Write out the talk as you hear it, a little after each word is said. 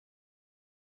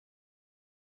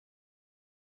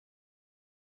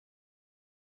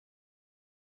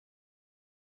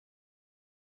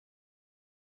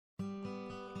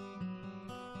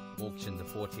Auction the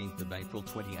 14th of April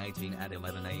 2018 at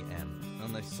 11 a.m.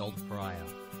 Unless sold prior.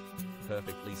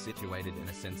 Perfectly situated in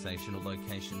a sensational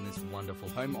location, this wonderful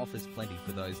home offers plenty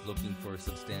for those looking for a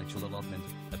substantial allotment,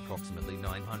 approximately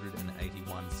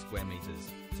 981 square meters,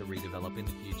 to redevelop in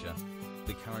the future.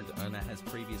 The current owner has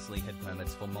previously had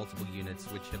permits for multiple units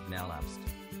which have now lapsed.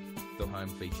 The home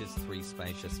features 3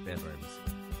 spacious bedrooms,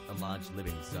 a large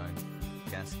living zone,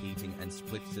 gas heating and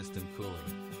split system cooling.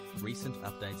 Recent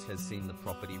updates has seen the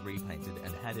property repainted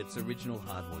and had its original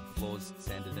hardwood floors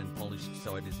sanded and polished,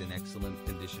 so it is in excellent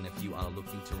condition if you are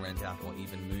looking to rent out or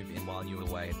even move in while you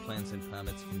await plans and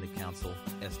permits from the council,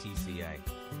 STCA.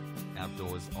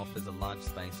 Outdoors offers a large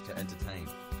space to entertain.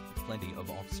 Plenty of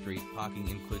off-street parking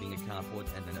including a carport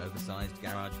and an oversized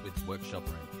garage with workshop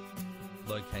room.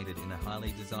 Located in a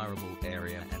highly desirable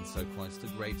area and so close to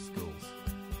great schools,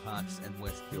 parks and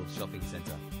Westfield Shopping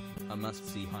Centre. A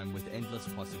must-see home with endless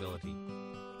possibility.